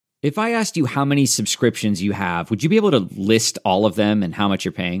If I asked you how many subscriptions you have, would you be able to list all of them and how much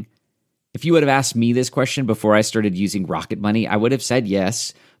you're paying? If you would have asked me this question before I started using Rocket Money, I would have said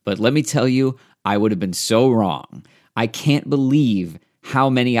yes, but let me tell you, I would have been so wrong. I can't believe how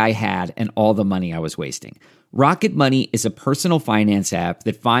many I had and all the money I was wasting. Rocket Money is a personal finance app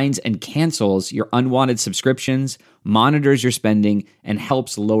that finds and cancels your unwanted subscriptions, monitors your spending, and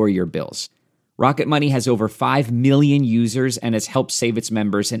helps lower your bills. Rocket Money has over 5 million users and has helped save its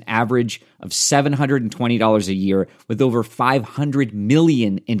members an average of $720 a year with over 500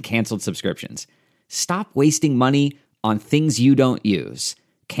 million in canceled subscriptions. Stop wasting money on things you don't use.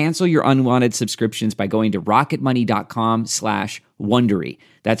 Cancel your unwanted subscriptions by going to rocketmoney.com/Wondery.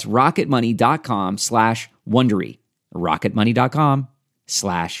 That's rocketmoney.com/Wondery.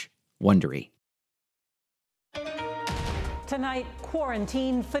 rocketmoney.com/Wondery. Tonight,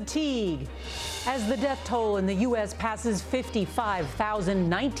 quarantine fatigue. As the death toll in the U.S. passes 55,000,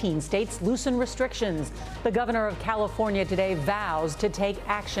 19 states loosen restrictions. The governor of California today vows to take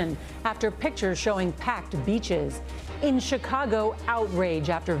action after pictures showing packed beaches. In Chicago,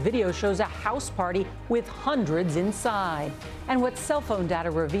 outrage after video shows a house party with hundreds inside. And what cell phone data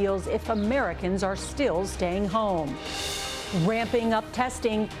reveals if Americans are still staying home. Ramping up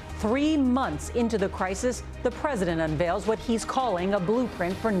testing. 3 months into the crisis, the president unveils what he's calling a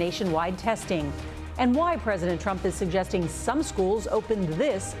blueprint for nationwide testing, and why President Trump is suggesting some schools open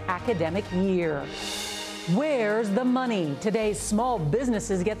this academic year. Where's the money? Today, small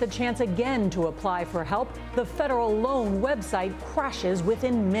businesses get the chance again to apply for help. The federal loan website crashes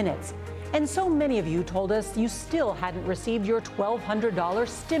within minutes. And so many of you told us you still hadn't received your $1,200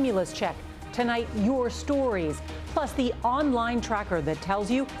 stimulus check. Tonight, your stories, plus the online tracker that tells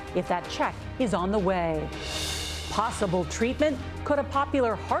you if that check is on the way. Possible treatment? Could a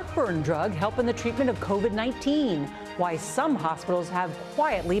popular heartburn drug help in the treatment of COVID-19? Why some hospitals have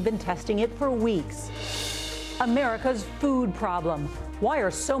quietly been testing it for weeks. America's food problem. Why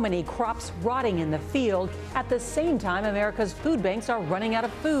are so many crops rotting in the field at the same time America's food banks are running out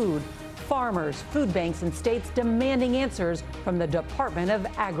of food? Farmers, food banks, and states demanding answers from the Department of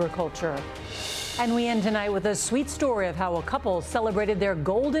Agriculture. And we end tonight with a sweet story of how a couple celebrated their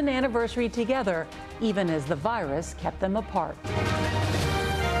golden anniversary together, even as the virus kept them apart.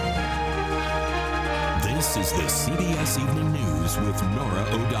 This is the CBS Evening News with Norah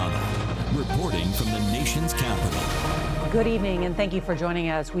O'Donnell, reporting from the nation's capital. Good evening, and thank you for joining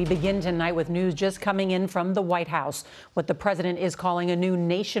us. We begin tonight with news just coming in from the White House, what the president is calling a new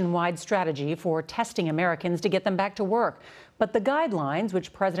nationwide strategy for testing Americans to get them back to work. But the guidelines,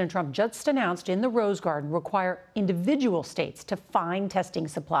 which President Trump just announced in the Rose Garden, require individual states to find testing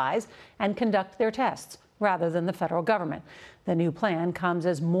supplies and conduct their tests, rather than the federal government. The new plan comes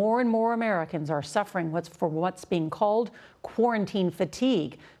as more and more Americans are suffering what's being called quarantine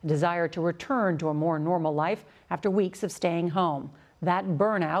fatigue, a desire to return to a more normal life after weeks of staying home. That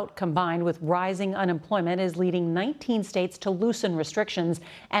burnout, combined with rising unemployment, is leading 19 states to loosen restrictions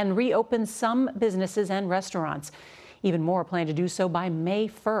and reopen some businesses and restaurants. Even more plan to do so by May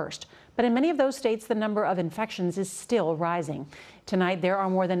 1st. But in many of those states, the number of infections is still rising. Tonight, there are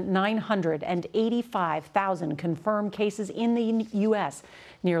more than 985,000 confirmed cases in the U.S.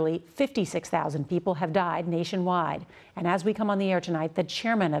 Nearly 56,000 people have died nationwide. And as we come on the air tonight, the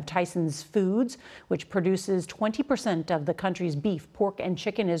chairman of Tyson's Foods, which produces 20% of the country's beef, pork, and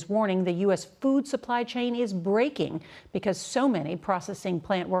chicken, is warning the U.S. food supply chain is breaking because so many processing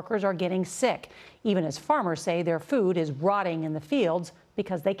plant workers are getting sick, even as farmers say their food is rotting in the fields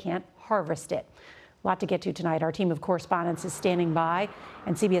because they can't harvest it. A lot to get to tonight. Our team of correspondents is standing by,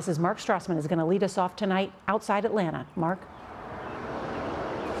 and CBS's Mark Strassman is going to lead us off tonight outside Atlanta. Mark?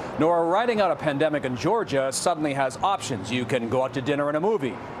 Nora, riding out a pandemic in Georgia suddenly has options. You can go out to dinner and a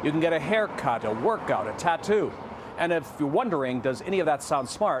movie. You can get a haircut, a workout, a tattoo. And if you're wondering, does any of that sound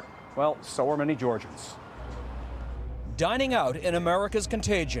smart? Well, so are many Georgians. Dining out in America's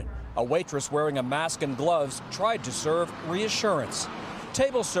contagion. A waitress wearing a mask and gloves tried to serve reassurance.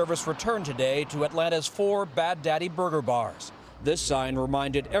 Table service returned today to Atlanta's 4 Bad Daddy burger bars. This sign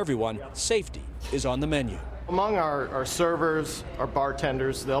reminded everyone safety is on the menu. Among our servers, our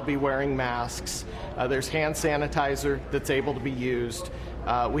bartenders, they'll be wearing masks. There's hand sanitizer that's able to be used.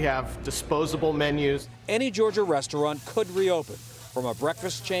 We have disposable menus. Any Georgia restaurant could reopen, from a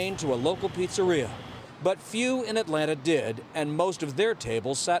breakfast chain to a local pizzeria. But few in Atlanta did, and most of their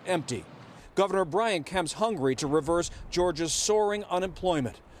tables sat empty. Governor Brian Kemp's hungry to reverse Georgia's soaring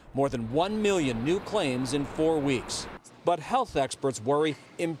unemployment. More than 1 million new claims in 4 weeks. But health experts worry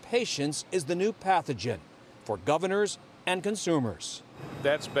impatience is the new pathogen for governors and consumers.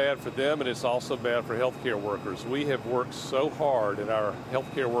 That's bad for them, and it's also bad for healthcare workers. We have worked so hard, and our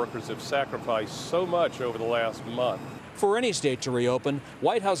healthcare workers have sacrificed so much over the last month. For any state to reopen,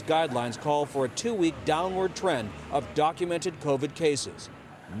 White House guidelines call for a 2-week downward trend of documented COVID cases.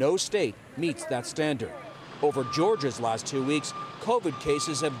 No state meets that standard. Over Georgia's last 2 weeks, COVID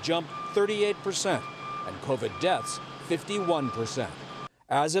cases have jumped 38% and COVID deaths 51%.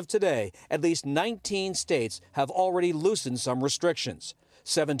 As of today, at least 19 states have already loosened some restrictions.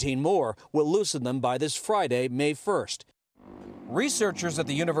 17 more will loosen them by this Friday, May 1st. Researchers at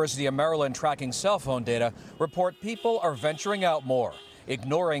the University of Maryland tracking cell phone data report people are venturing out more,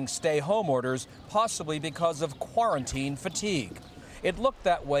 ignoring stay-home orders, possibly because of quarantine fatigue. It looked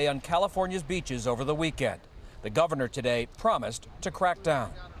that way on California's beaches over the weekend. The governor today promised to crack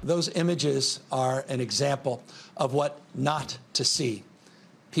down. Those images are an example of what not to see.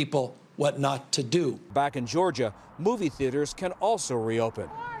 People, what not to do. Back in Georgia, movie theaters can also reopen.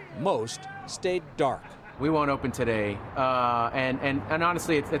 Most stayed dark. We won't open today, and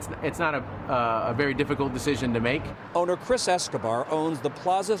honestly, it's not a very difficult decision to make. Owner Chris Escobar owns the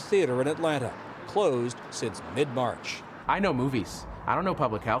Plaza Theater in Atlanta, closed since mid-March. I know movies. I don't know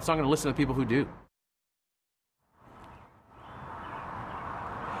public health, so I'm going to listen to people who do.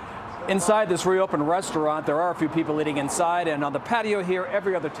 Inside this reopened restaurant, there are a few people eating inside, and on the patio here,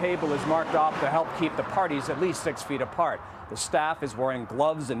 every other table is marked off to help keep the parties at least 6 feet apart. The staff is wearing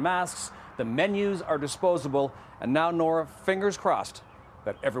gloves and masks. The menus are disposable. And now, Nora, fingers crossed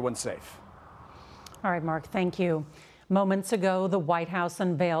that everyone's safe. All right, Mark, thank you. Moments ago, the White House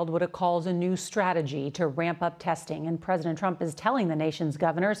unveiled what it calls a new strategy to ramp up testing. And President Trump is telling the nation's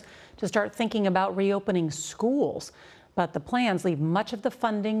governors to start thinking about reopening schools. But the plans leave much of the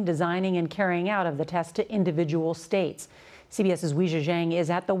funding, designing, and carrying out of the test to individual states. CBS's Weijia Zhang is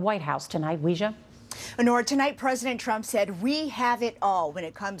at the White House tonight. Weijia? Nora, tonight President Trump said we have it all when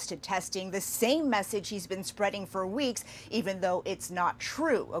it comes to testing, the same message he's been spreading for weeks, even though it's not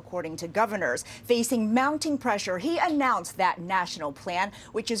true, according to governors. Facing mounting pressure, he announced that national plan,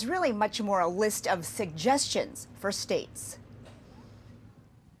 which is really much more a list of suggestions for states.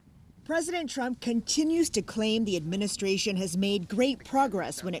 President Trump continues to claim the administration has made great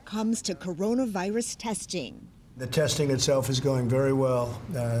progress when it comes to coronavirus testing. The testing itself is going very well.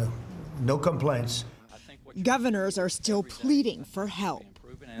 No complaints. Governors are still pleading for help.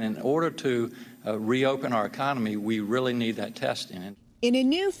 And in order to reopen our economy, we really need that testing. In a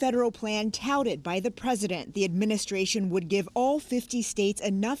new federal plan touted by the president, the administration would give all 50 states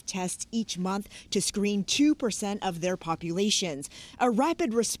enough tests each month to screen 2% of their populations. A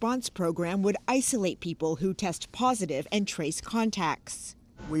rapid response program would isolate people who test positive and trace contacts.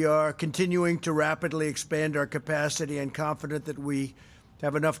 We are continuing to rapidly expand our capacity and confident that we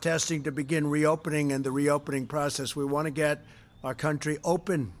have enough testing to begin reopening and the reopening process. We want to get our country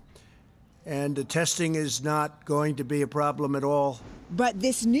open, and the testing is not going to be a problem at all. But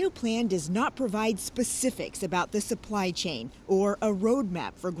this new plan does not provide specifics about the supply chain or a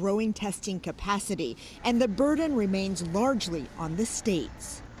roadmap for growing testing capacity, and the burden remains largely on the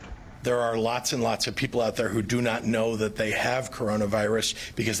states. There are lots and lots of people out there who do not know that they have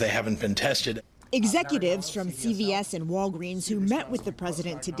coronavirus because they haven't been tested. Executives from CVS and Walgreens who met with the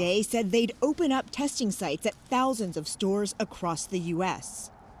president today said they'd open up testing sites at thousands of stores across the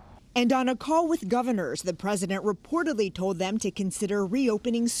U.S. And on a call with governors, the president reportedly told them to consider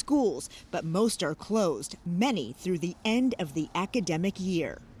reopening schools, but most are closed, many through the end of the academic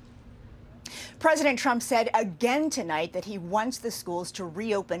year. President Trump said again tonight that he wants the schools to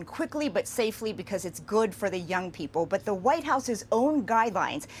reopen quickly but safely because it's good for the young people. But the White House's own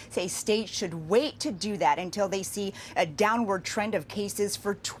guidelines say states should wait to do that until they see a downward trend of cases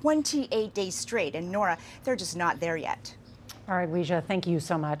for 28 days straight. And Nora, they're just not there yet. All right, Weijia, thank you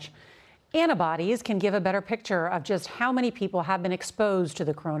so much. Antibodies can give a better picture of just how many people have been exposed to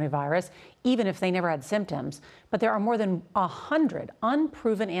the coronavirus, even if they never had symptoms. But there are more than 100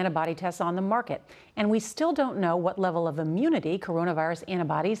 unproven antibody tests on the market, and we still don't know what level of immunity coronavirus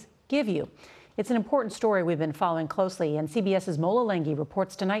antibodies give you. It's an important story we've been following closely, and CBS's Mola Lenghi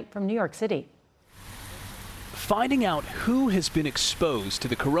reports tonight from New York City. Finding out who has been exposed to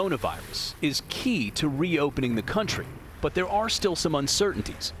the coronavirus is key to reopening the country. But there are still some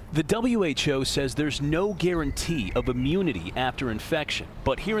uncertainties. The WHO says there's no guarantee of immunity after infection.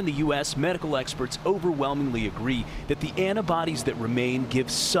 But here in the U.S., medical experts overwhelmingly agree that the antibodies that remain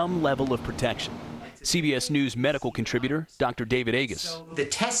give some level of protection. CBS News medical contributor Dr. David Agus. So the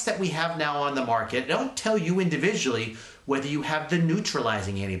tests that we have now on the market don't tell you individually whether you have the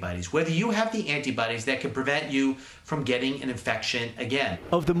neutralizing antibodies, whether you have the antibodies that can prevent you from getting an infection again.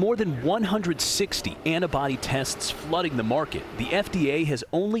 Of the more than 160 antibody tests flooding the market, the FDA has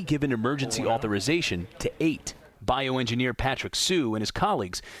only given emergency authorization to 8. Bioengineer Patrick Hsu and his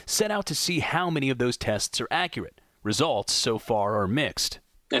colleagues set out to see how many of those tests are accurate. Results so far are mixed.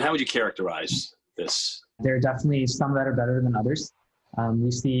 And how would you characterize this? There are definitely some that are better than others. We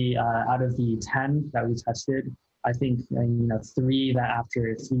see out of the 10 that we tested, I think 3 that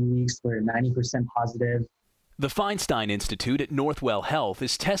after 3 weeks were 90% positive. The Feinstein Institute at Northwell Health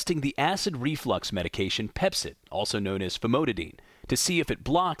is testing the acid reflux medication Pepcid, also known as famotidine, to see if it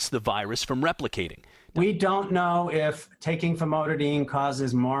blocks the virus from replicating. We don't know if taking famotidine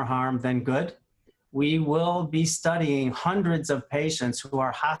causes more harm than good. We will be studying hundreds of patients who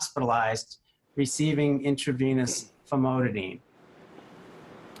are hospitalized receiving intravenous famotidine.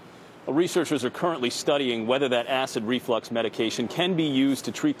 Researchers are currently studying whether that acid reflux medication can be used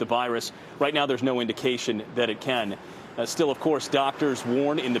to treat the virus. Right now, there's no indication that it can. Still, of course, doctors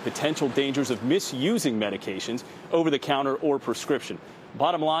warn in the potential dangers of misusing medications, over-the-counter or prescription.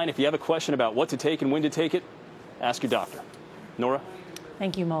 Bottom line, if you have a question about what to take and when to take it, ask your doctor. Nora?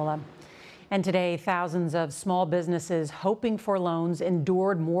 Thank you, Mola. And today, thousands of small businesses hoping for loans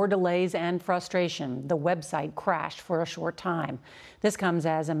endured more delays and frustration. The website crashed for a short time. This comes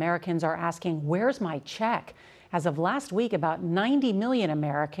as Americans are asking, where's my check? As of last week, about 90 million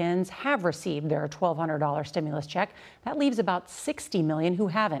Americans have received their $1,200 stimulus check. That leaves about 60 million who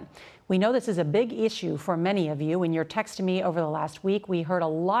haven't. We know this is a big issue for many of you. In your text to me over the last week, we heard a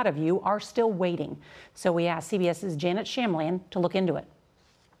lot of you are still waiting. So we asked CBS's Janet Shamlian to look into it.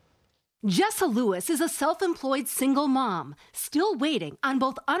 Jessa Lewis is a self-employed single mom, still waiting on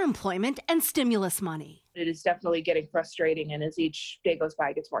both unemployment and stimulus money. It is definitely getting frustrating, and as each day goes by,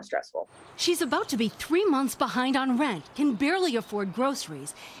 it gets more stressful. She's about to be 3 months behind on rent, can barely afford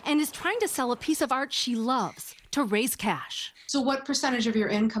groceries, and is trying to sell a piece of art she loves to raise cash. So what percentage of your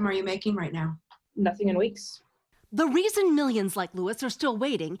income are you making right now? Nothing in weeks. The reason millions like Lewis are still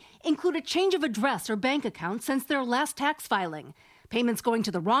waiting include a change of address or bank account since their last tax filing, payments going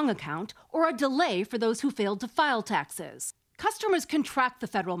to the wrong account, or a delay for those who failed to file taxes. Customers can track the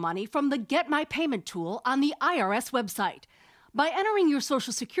federal money from the Get My Payment tool on the IRS website. By entering your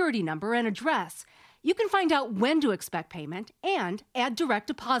Social Security number and address, you can find out when to expect payment and add direct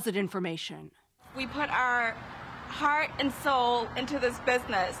deposit information. We put our heart and soul into this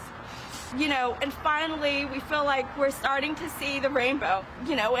business, and finally we feel like we're starting to see the rainbow,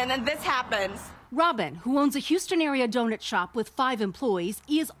 and then this happens. Robin, who owns a Houston area donut shop with 5 employees,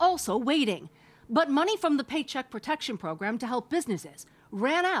 is also waiting. But money from the Paycheck Protection Program to help businesses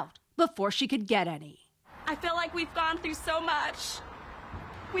ran out before she could get any. I feel like we've gone through so much.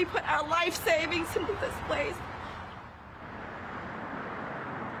 We put our life savings into this place.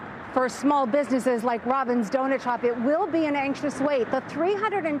 For small businesses like Robin's Donut Shop, it will be an anxious wait. The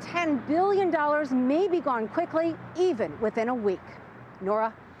 $310 billion may be gone quickly, even within a week.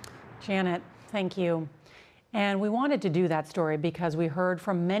 Nora? Janet, thank you. And we wanted to do that story because we heard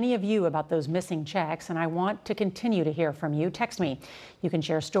from many of you about those missing checks, and I want to continue to hear from you. Text me. You can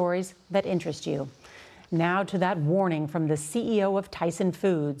share stories that interest you. Now to that warning from the CEO of Tyson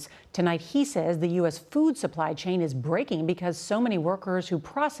Foods. Tonight, he says the U.S. food supply chain is breaking because so many workers who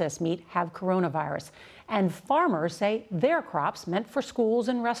process meat have coronavirus. And farmers say their crops meant for schools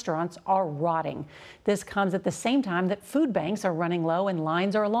and restaurants are rotting. This comes at the same time that food banks are running low and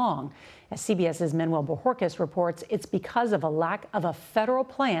lines are long. As CBS's Manuel Bojorquez reports, it's because of a lack of a federal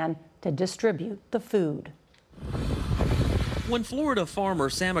plan to distribute the food. When Florida farmer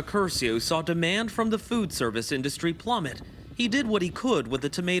Sam Accurcio saw demand from the food service industry plummet, he did what he could with the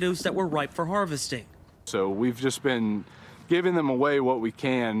tomatoes that were ripe for harvesting. So we've just been giving them away what we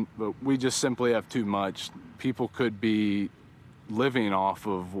can, but we just simply have too much. People could be living off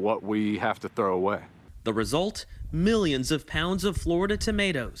of what we have to throw away. The result? Millions of pounds of Florida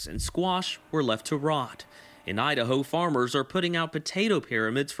tomatoes and squash were left to rot. In Idaho, farmers are putting out potato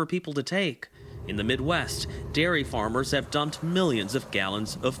pyramids for people to take. In the Midwest, dairy farmers have dumped millions of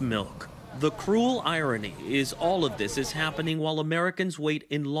gallons of milk. The cruel irony is all of this is happening while Americans wait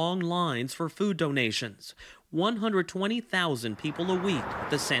in long lines for food donations. 120,000 people a week at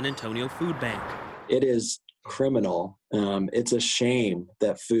the San Antonio Food Bank. It is criminal. It's a shame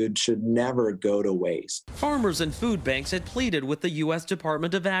that food should never go to waste. Farmers and food banks had pleaded with the U.S.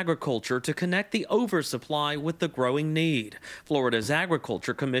 Department of Agriculture to connect the oversupply with the growing need. Florida's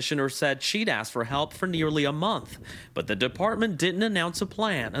Agriculture Commissioner said she'd asked for help for nearly a month, but the department didn't announce a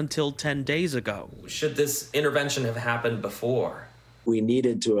plan until 10 days ago. Should this intervention have happened before? We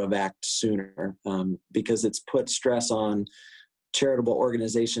needed to have acted sooner because it's put stress on charitable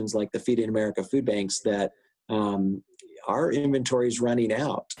organizations like the Feeding America food banks that our inventory is running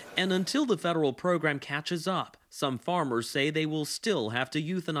out. And until the federal program catches up, some farmers say they will still have to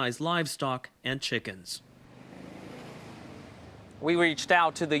euthanize livestock and chickens. We reached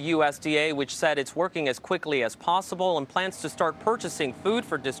out to the USDA, which said it's working as quickly as possible and plans to start purchasing food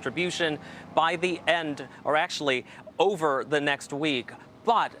for distribution by the end, or actually over the next week.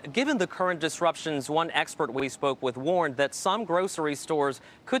 But given the current disruptions, one expert we spoke with warned that some grocery stores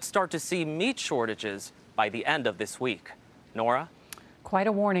could start to see meat shortages by the end of this week. Nora? Quite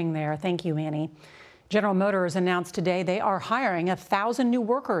a warning there. Thank you, Annie. General Motors announced today they are hiring 1,000 new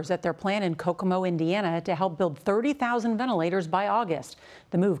workers at their plant in Kokomo, Indiana, to help build 30,000 ventilators by August.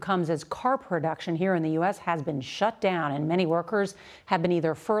 The move comes as car production here in the U.S. has been shut down, and many workers have been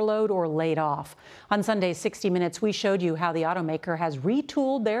either furloughed or laid off. On Sunday's 60 Minutes, we showed you how the automaker has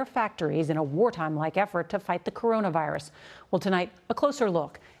retooled their factories in a wartime-like effort to fight the coronavirus. Well, tonight, a closer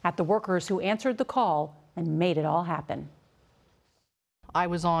look at the workers who answered the call and made it all happen. I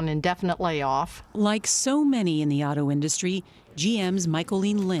was on indefinite layoff. Like so many in the auto industry, GM's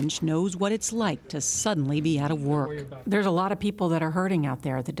Michaeline Lynch knows what it's like to suddenly be out of work. There's a lot of people that are hurting out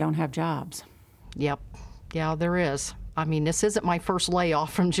there that don't have jobs. Yep. Yeah, there is. I mean, this isn't my first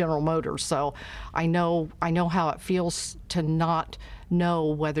layoff from General Motors, so I know how it feels to not know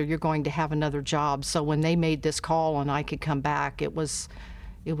whether you're going to have another job. So when they made this call and I could come back, it was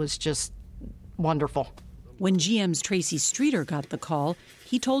just wonderful. When GM's Tracy Streeter got the call,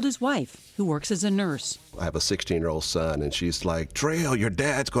 he told his wife, who works as a nurse. I have a 16-year-old son, and she's like, Trail, your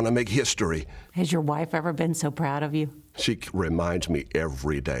dad's going to make history. Has your wife ever been so proud of you? She reminds me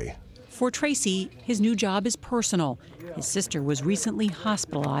every day. For Tracy, his new job is personal. His sister was recently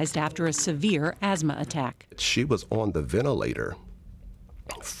hospitalized after a severe asthma attack. She was on the ventilator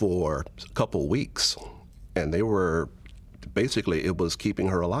for a couple weeks, and it was keeping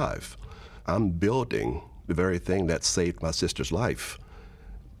her alive. I'm building the very thing that saved my sister's life.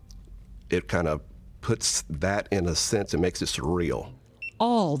 It kind of puts that in a sense, it makes it surreal.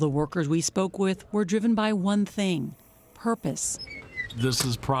 All the workers we spoke with were driven by one thing: purpose. This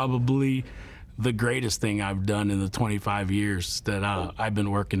is probably the greatest thing I've done in the 25 years that I've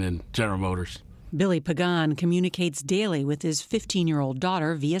been working in General Motors. Billy Pagan communicates daily with his 15-year-old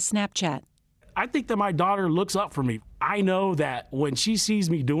daughter via Snapchat. I think that my daughter looks up for me. I know that when she sees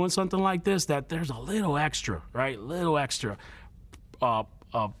me doing something like this, that there's a little extra, right? Little extra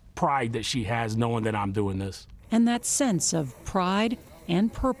pride that she has knowing that I'm doing this. And that sense of pride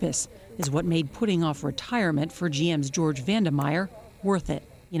and purpose is what made putting off retirement for GM's George Vandemeyer worth it.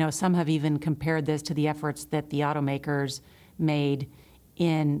 You know, some have even compared this to the efforts that the automakers made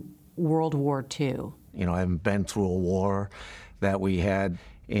in World War II. You know, I haven't been through a war that we had,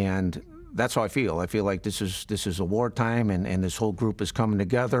 and that's how I feel. I feel like this is a wartime, and this whole group is coming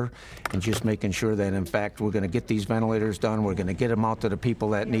together and just making sure that, in fact, we're going to get these ventilators done. We're going to get them out to the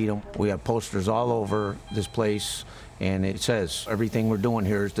people that need them. We have posters all over this place, and it says everything we're doing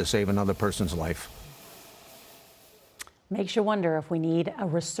here is to save another person's life. Makes you wonder if we need a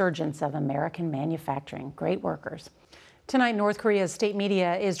resurgence of American manufacturing. Great workers. Tonight, North Korea's state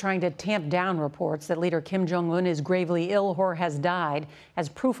media is trying to tamp down reports that leader Kim Jong-un is gravely ill or has died. As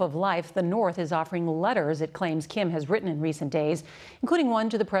proof of life, the North is offering letters it claims Kim has written in recent days, including one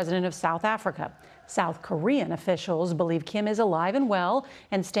to the president of South Africa. South Korean officials believe Kim is alive and well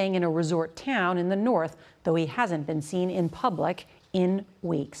and staying in a resort town in the north, though he hasn't been seen in public in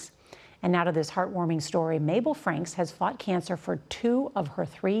weeks. And now to this heartwarming story. Mabel Franks has fought cancer for 2 of her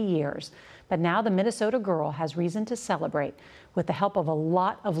 3 years. But now the Minnesota girl has reason to celebrate with the help of a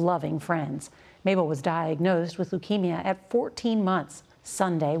lot of loving friends. Mabel was diagnosed with leukemia at 14 months.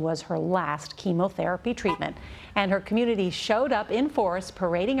 Sunday was her last chemotherapy treatment, and her community showed up in force,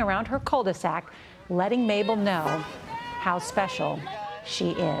 parading around her cul-de-sac, letting Mabel know how special she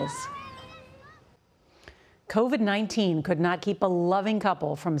is. COVID-19 could not keep a loving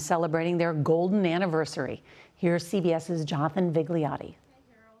couple from celebrating their golden anniversary. Here's CBS's Jonathan Vigliotti.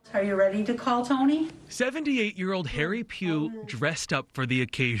 Are you ready to call Tony? 78-year-old Harry Pugh dressed up for the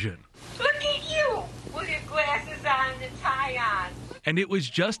occasion. Look at you with your glasses on and tie on. And it was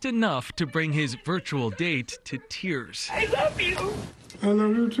just enough to bring his virtual date to tears. I love you. I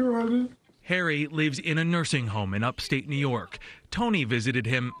love you too, honey. Harry lives in a nursing home in upstate New York. Tony visited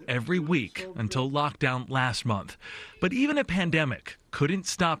him every week until lockdown last month. But even a pandemic couldn't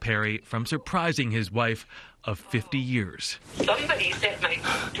stop Harry from surprising his wife of 50 years. Somebody's at my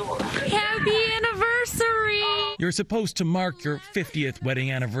door. Happy anniversary! You're supposed to mark your 50th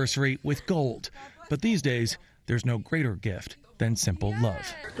wedding anniversary with gold. But these days, there's no greater gift than simple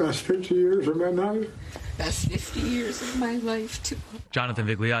love. Best 50 years of my life. Best 50 years of my life, too. Jonathan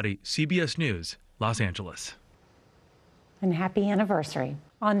Vigliotti, CBS News, Los Angeles. And happy anniversary.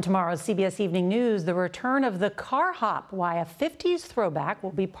 On tomorrow's CBS Evening News, the return of the car hop, why a 50s throwback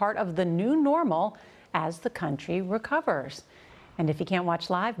will be part of the new normal as the country recovers. And if you can't watch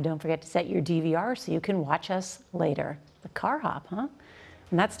live, don't forget to set your DVR so you can watch us later. The car hop, huh?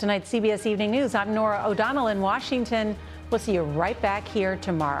 And that's tonight's CBS Evening News. I'm Norah O'Donnell in Washington. We'll see you right back here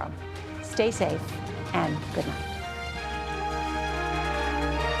tomorrow. Stay safe and good night.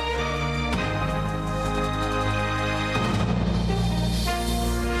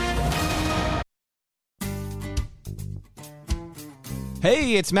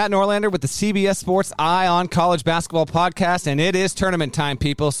 Hey, it's Matt Norlander with the CBS Sports Eye on College Basketball podcast, and it is tournament time,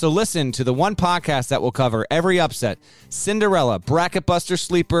 people. So listen to the one podcast that will cover every upset, Cinderella, Bracket Buster,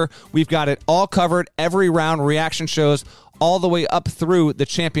 Sleeper. We've got it all covered, every round, reaction shows, all the way up through the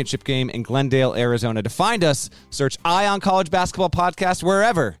championship game in Glendale, Arizona. To find us, search Eye on College Basketball podcast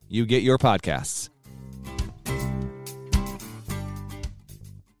wherever you get your podcasts.